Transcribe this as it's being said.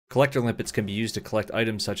Collector limpets can be used to collect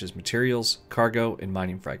items such as materials, cargo, and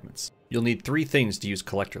mining fragments. You'll need 3 things to use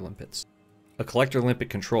collector limpets. A collector limpet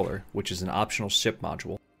controller, which is an optional ship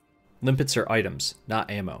module. Limpets are items,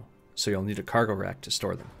 not ammo, so you'll need a cargo rack to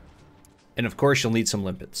store them. And of course you'll need some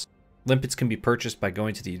limpets. Limpets can be purchased by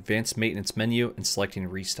going to the Advanced Maintenance menu and selecting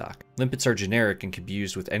Restock. Limpets are generic and can be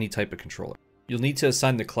used with any type of controller. You'll need to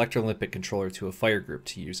assign the collector limpet controller to a fire group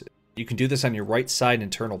to use it. You can do this on your right side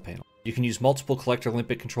internal panel. You can use multiple collector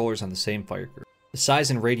limpet controllers on the same fire group. The size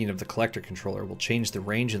and rating of the collector controller will change the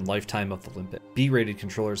range and lifetime of the limpet. B-rated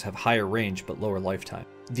controllers have higher range but lower lifetime.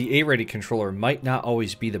 The A-rated controller might not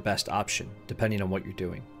always be the best option, depending on what you're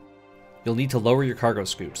doing. You'll need to lower your cargo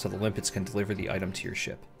scoop so the limpets can deliver the item to your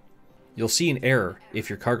ship. You'll see an error if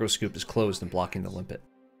your cargo scoop is closed and blocking the limpet.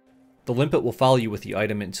 The limpet will follow you with the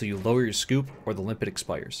item until you lower your scoop or the limpet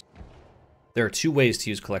expires. There are 2 ways to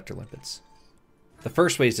use collector limpets. The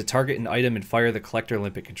first way is to target an item and fire the collector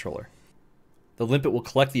limpet controller. The limpet will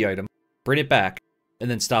collect the item, bring it back, and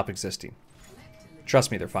then stop existing.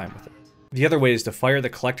 Trust me, they're fine with it. The other way is to fire the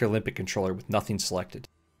collector limpet controller with nothing selected.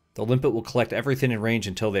 The limpet will collect everything in range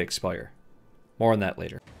until they expire. More on that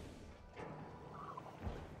later.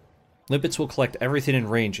 Limpets will collect everything in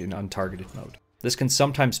range in untargeted mode. This can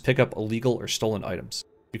sometimes pick up illegal or stolen items.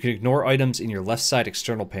 You can ignore items in your left side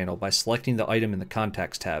external panel by selecting the item in the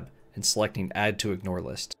Contacts tab and selecting Add to Ignore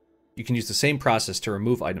List. You can use the same process to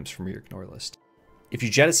remove items from your ignore list. If you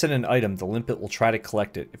jettison an item, the limpet will try to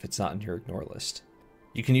collect it if it's not in your ignore list.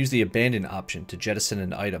 You can use the Abandon option to jettison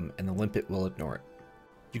an item and the limpet will ignore it.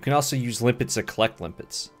 You can also use limpets to collect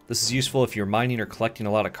limpets. This is useful if you're mining or collecting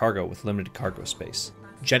a lot of cargo with limited cargo space.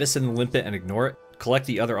 Jettison the limpet and ignore it, collect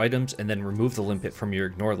the other items, and then remove the limpet from your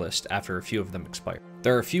ignore list after a few of them expire.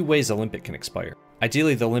 There are a few ways a limpet can expire.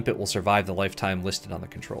 Ideally, the limpet will survive the lifetime listed on the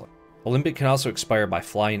controller. A limpet can also expire by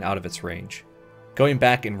flying out of its range. Going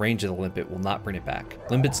back in range of the limpet will not bring it back.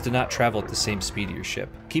 Limpets do not travel at the same speed of your ship.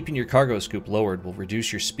 Keeping your cargo scoop lowered will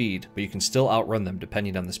reduce your speed, but you can still outrun them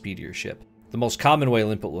depending on the speed of your ship. The most common way a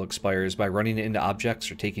limpet will expire is by running into objects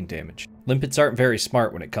or taking damage. Limpets aren't very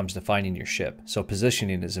smart when it comes to finding your ship, so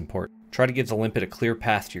positioning is important. Try to give the limpet a clear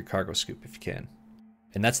path to your cargo scoop if you can.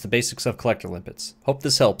 And that's the basics of collector limpets. Hope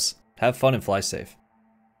this helps. Have fun and fly safe.